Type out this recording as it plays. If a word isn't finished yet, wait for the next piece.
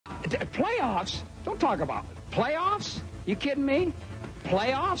Playoffs? Don't talk about it. Playoffs? You kidding me?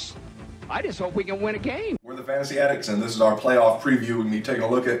 Playoffs? I just hope we can win a game. We're the Fantasy Addicts, and this is our playoff preview. We're going to be taking a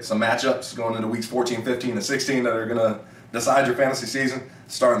look at some matchups going into weeks 14, 15, and 16 that are going to decide your fantasy season.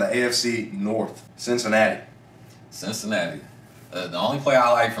 Starting the AFC North, Cincinnati. The only player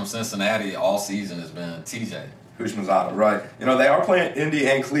I like from Cincinnati all season has been TJ. Hushmanzada, right. You know, they are playing Indy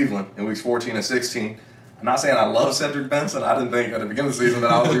and Cleveland in weeks 14 and 16. I'm not saying I love Cedric Benson. I didn't think at the beginning of the season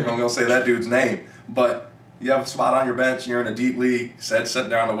that I was even going to say that dude's name. But you have a spot on your bench, you're in a deep league, sitting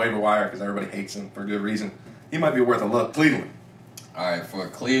there on the waiver wire because everybody hates him for good reason. He might be worth a look. Cleveland. All right, for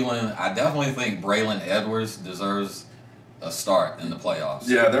Cleveland, I definitely think Braylon Edwards deserves a start in the playoffs.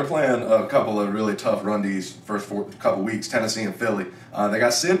 Yeah, they're playing a couple of really tough run-Ds first couple weeks, Tennessee and Philly. They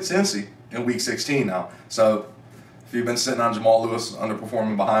got Cincy in week 16 now. So if you've been sitting on Jamal Lewis,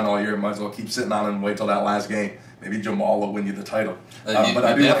 underperforming behind all year, might as well keep sitting on him and wait till that last game. Maybe Jamal will win you the title. But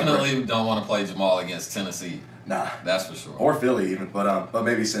I definitely don't want to play Jamal against Tennessee. Nah. That's for sure. Or Philly even, but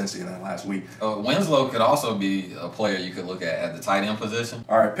maybe Cincy in that last week. Winslow could also be a player you could look at the tight end position.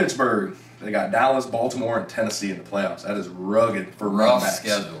 All right, Pittsburgh. They got Dallas, Baltimore, and Tennessee in the playoffs. That is rugged for rough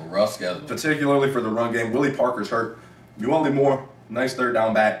schedule. Particularly for the run game. Willie Parker's hurt. Uwally Moore, nice third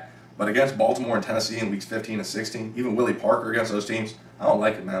down back. But against Baltimore and Tennessee in weeks 15 and 16, even Willie Parker against those teams, I don't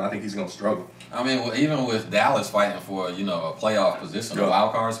like it, man. I think he's going to struggle. I mean, even with Dallas fighting for, a playoff position, a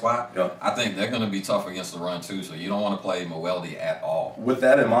wild card spot, I think they're going to be tough against the run too, so you don't want to play Mueldy at all. With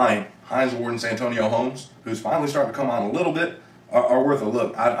that in mind, Hines Ward and Santonio Holmes, who's finally starting to come on a little bit, are worth a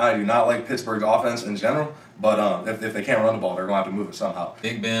look. I do not like Pittsburgh's offense in general, but if they can't run the ball, they're going to have to move it somehow.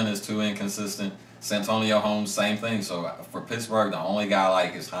 Big Ben is too inconsistent. Santonio Holmes, same thing. So for Pittsburgh, the only guy I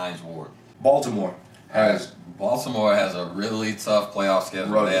like is Hines Ward. Baltimore has a really tough playoff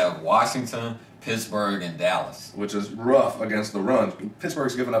schedule. Rugged. They have Washington, Pittsburgh, and Dallas, which is rough against the run.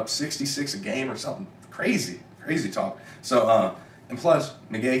 Pittsburgh's giving up 66 a game or something crazy talk. So and plus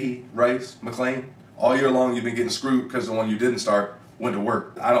McGahee, Rice, McClain, all year long you've been getting screwed because the one you didn't start went to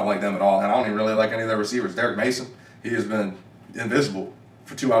work. I don't like them at all, and I don't even really like any of their receivers. Derek Mason, he has been invisible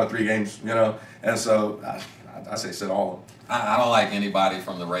for 2 out of 3 games, and so I say sit all of them. I don't like anybody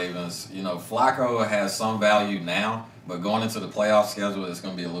from the Ravens. Flacco has some value now, but going into the playoff schedule, it's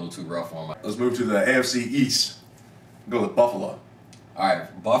going to be a little too rough for him. Let's move to the AFC East. Go with Buffalo. All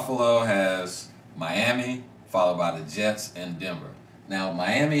right, Buffalo has Miami, followed by the Jets and Denver. Now,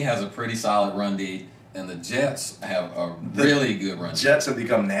 Miami has a pretty solid run D, and the Jets have a really good run D. Jets have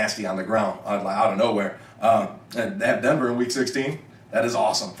become nasty on the ground out of nowhere. And they have Denver in week 16. That is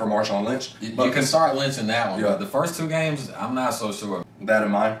awesome for Marshawn Lynch. You can start Lynch in that one, but the first 2 games, I'm not so sure. With that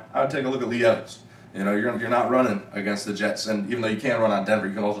in mind, I would take a look at Lee Evans. You're not running against the Jets, and even though you can run on Denver,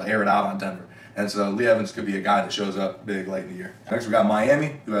 you can also air it out on Denver. And so Lee Evans could be a guy that shows up big late in the year. Next, we got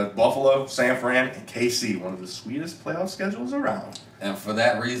Miami, who has Buffalo, San Fran, and KC, one of the sweetest playoff schedules around. And for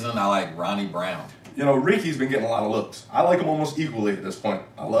that reason, I like Ronnie Brown. Ricky's been getting a lot of looks. I like him almost equally at this point.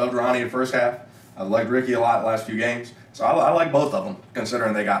 I loved Ronnie in the first half. I liked Ricky a lot the last few games. So I like both of them,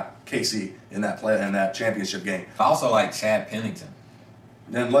 considering they got KC in that championship game. I also like Chad Pennington.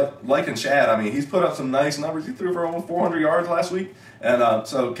 And liking Chad, he's put up some nice numbers. He threw for almost 400 yards last week. And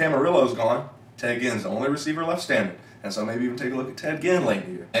so Camarillo's gone. Ted Ginn's the only receiver left standing. And so maybe even take a look at Ted Ginn late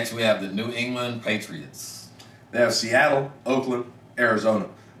in the year. Next, we have the New England Patriots. They have Seattle, Oakland, Arizona.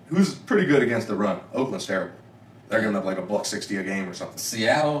 Who's pretty good against the run? Oakland's terrible. They're giving up like $1.60 a game or something.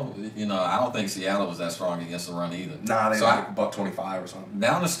 Seattle, I don't think Seattle was that strong against the run either. Nah, they like $1.25 or something.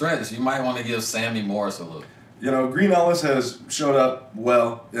 Down the stretch, you might want to give Sammy Morris a look. Green Ellis has showed up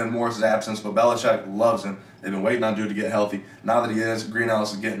well in Morris's absence, but Belichick loves him. They've been waiting on dude to get healthy. Now that he is, Green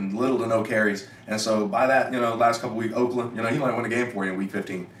Ellis is getting little to no carries. And so by that, last couple weeks, Oakland, he might win a game for you in week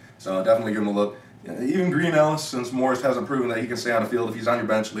 15. So definitely give him a look. Even Green Ellis, since Morris hasn't proven that he can stay on the field, if he's on your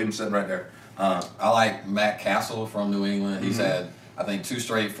bench, leave him sitting right there. I like Matt Castle from New England. He's had, I think, 2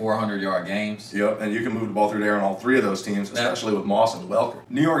 straight 400-yard games. Yep, and you can move the ball through there on all 3 of those teams, especially with Moss and Welker.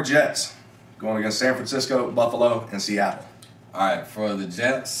 New York Jets going against San Francisco, Buffalo, and Seattle. All right, for the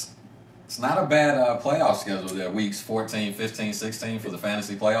Jets, it's not a bad playoff schedule there, weeks 14, 15, 16 for the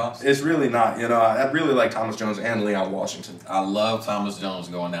fantasy playoffs. It's really not. I really like Thomas Jones and Leon Washington. I love Thomas Jones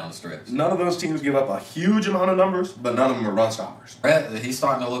going down the stretch. None of those teams give up a huge amount of numbers, but none of them are run stoppers. He's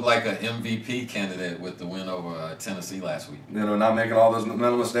starting to look like an MVP candidate with the win over Tennessee last week. Not making all those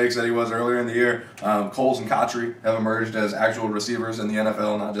mental mistakes that he was earlier in the year. Coles and Kotry have emerged as actual receivers in the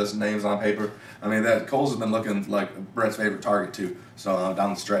NFL, not just names on paper. Coles has been looking like Brett's favorite target too. So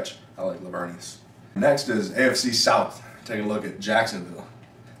down the stretch, I like Lavernius. Next is AFC South. Taking a look at Jacksonville.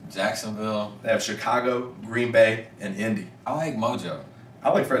 They have Chicago, Green Bay, and Indy. I like Mojo. I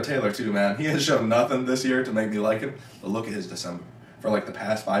like Fred Taylor too, man. He has shown nothing this year to make me like him. But look at his December. For like the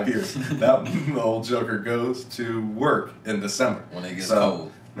past 5 years, that old joker goes to work in December. When it gets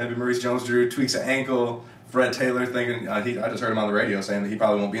cold. Maybe Maurice Jones-Drew tweaks an ankle. Fred Taylor thinking, I just heard him on the radio saying that he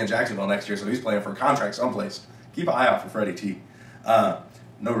probably won't be in Jacksonville next year, so he's playing for a contract someplace. Keep an eye out for Freddie T.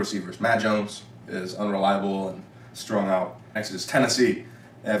 No receivers. Matt Jones is unreliable and strung out. Next is Tennessee.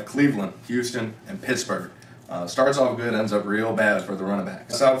 They have Cleveland, Houston, and Pittsburgh. Starts off good, ends up real bad for the running back.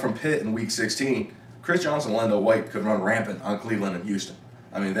 Aside from Pitt in Week 16, Chris Johnson and Lendo White could run rampant on Cleveland and Houston.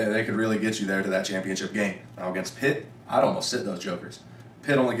 I mean, they could really get you there to that championship game. Now, against Pitt, I'd almost sit those jokers.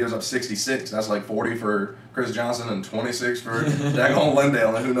 Pitt only gives up 66. That's like 40 for Chris Johnson and 26 for daggone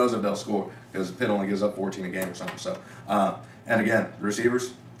Lindale, and who knows if they'll score because Pitt only gives up 14 a game or something. So, and again,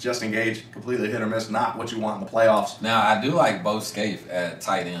 receivers, just engage, completely hit or miss, not what you want in the playoffs. Now, I do like Bo Scaife at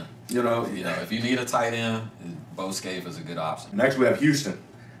tight end. You know, if you need a tight end, Bo Scaife is a good option. Next, we have Houston.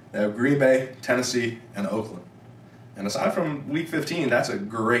 They have Green Bay, Tennessee, and Oakland. And aside from Week 15, that's a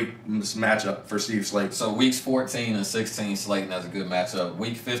great matchup for Steve Slayton. So Weeks 14 and 16, Slayton has a good matchup.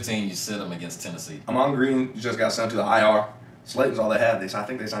 Week 15, you sit him against Tennessee. Amon Green just got sent to the IR. Slayton's all they had. I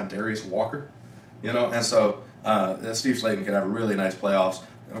think they signed Darius Walker. And so Steve Slayton could have a really nice playoffs.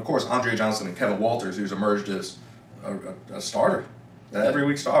 And, of course, Andre Johnson and Kevin Walters, who's emerged as a starter, every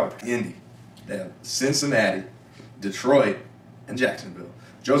week starter. Indy. They have Cincinnati, Detroit, and Jacksonville.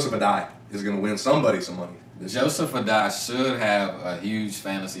 Joseph Adai is going to win somebody some money. Joseph Adai should have a huge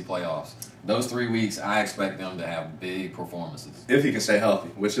fantasy playoffs. Those 3 weeks, I expect them to have big performances. If he can stay healthy,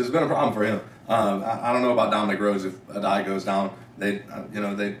 which has been a problem for him. I don't know about Dominic Rose. If Adai goes down, they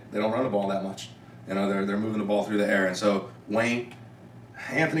don't run the ball that much. They're moving the ball through the air. And so Wayne,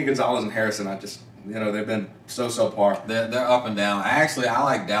 Anthony Gonzalez, and Harrison, they've been so par. They're up and down. I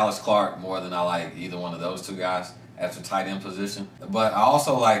like Dallas Clark more than I like either one of those two guys at the tight end position. But I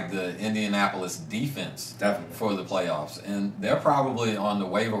also like the Indianapolis defense for the playoffs. And they're probably on the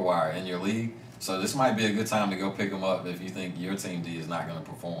waiver wire in your league. So this might be a good time to go pick them up if you think your team D is not going to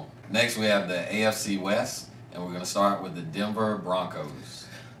perform. Next, we have the AFC West, and we're going to start with the Denver Broncos.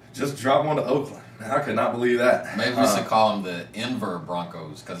 Just drop one to Oakland. I could not believe that. Maybe we should call them the Inver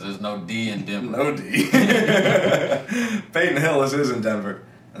Broncos because there's no D in Denver. No D. Peyton Hillis is in Denver.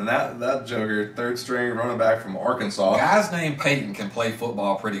 And that joker, third string running back from Arkansas. Guys named Peyton can play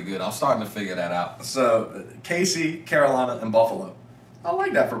football pretty good. I'm starting to figure that out. So, KC, Carolina, and Buffalo. I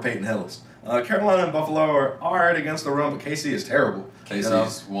like that for Peyton Hillis. Carolina and Buffalo are all right against the run, but KC is terrible. KC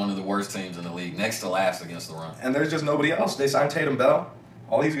is one of the worst teams in the league, next to last against the run. And there's just nobody else. They signed Tatum Bell.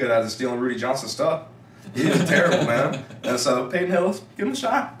 All he's good at is stealing Rudy Johnson's stuff. He's terrible, man. And so, Peyton Hillis, give him a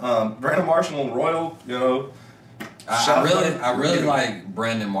shot. Brandon Marshall and Royal, I really like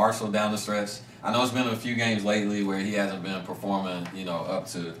Brandon Marshall down the stretch. I know it's been a few games lately where he hasn't been performing, up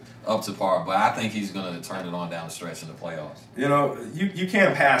to par, but I think he's going to turn it on down the stretch in the playoffs. You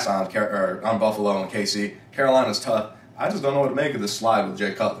can't pass on Buffalo and KC. Carolina's tough. I just don't know what to make of this slide with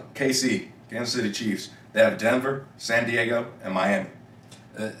Jay Cutler. KC, Kansas City Chiefs. They have Denver, San Diego, and Miami.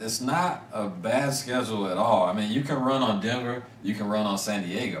 It's not a bad schedule at all. I mean, you can run on Denver, you can run on San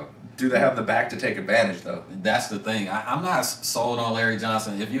Diego. Do they have the back to take advantage, though? That's the thing. I'm not sold on Larry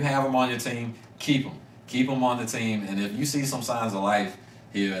Johnson. If you have him on your team, keep him. Keep him on the team. And if you see some signs of life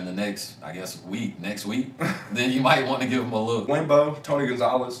here in the next week, then you might want to give him a look. Wayne Bowe, Tony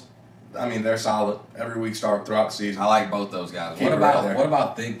Gonzalez, they're solid. Every week start throughout the season. I like both those guys. What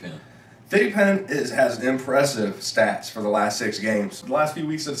about Thigpen? Thigpen has impressive stats for the last 6 games. The last few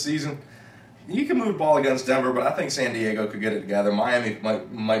weeks of the season, you can move the ball against Denver, but I think San Diego could get it together. Miami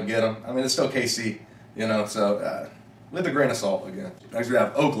might get them. It's still KC, so with a grain of salt again. Next we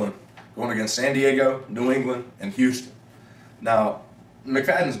have Oakland going against San Diego, New England, and Houston. Now,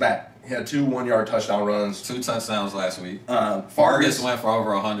 McFadden's back. He had 2 one-yard touchdown runs. 2 touchdowns last week. Fargus went for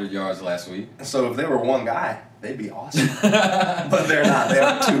over 100 yards last week. So if they were one guy, they'd be awesome. But they're not. They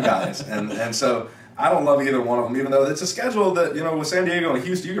have 2 guys. And so I don't love either one of them, even though it's a schedule that, with San Diego and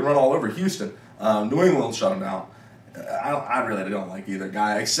Houston, you can run all over Houston. New England will shut them down. I really don't like either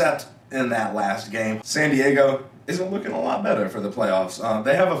guy, except in that last game. San Diego isn't looking a lot better for the playoffs.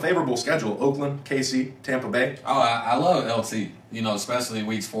 They have a favorable schedule. Oakland, KC, Tampa Bay. Oh, I love LT, especially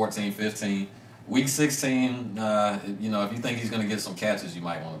weeks 14, 15. Week 16, if you think he's going to get some catches, you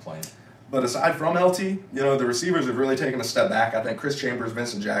might want to play him. But aside from LT, the receivers have really taken a step back. I think Chris Chambers,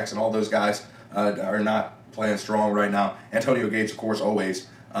 Vincent Jackson, all those guys are not playing strong right now. Antonio Gates, of course, always.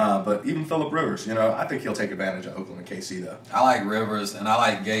 But even Phillip Rivers, I think he'll take advantage of Oakland and KC, though. I like Rivers and I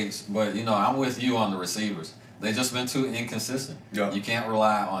like Gates, but, I'm with you on the receivers. They've just been too inconsistent. Yeah. You can't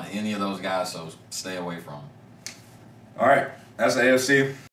rely on any of those guys, so stay away from them. All right. That's the AFC.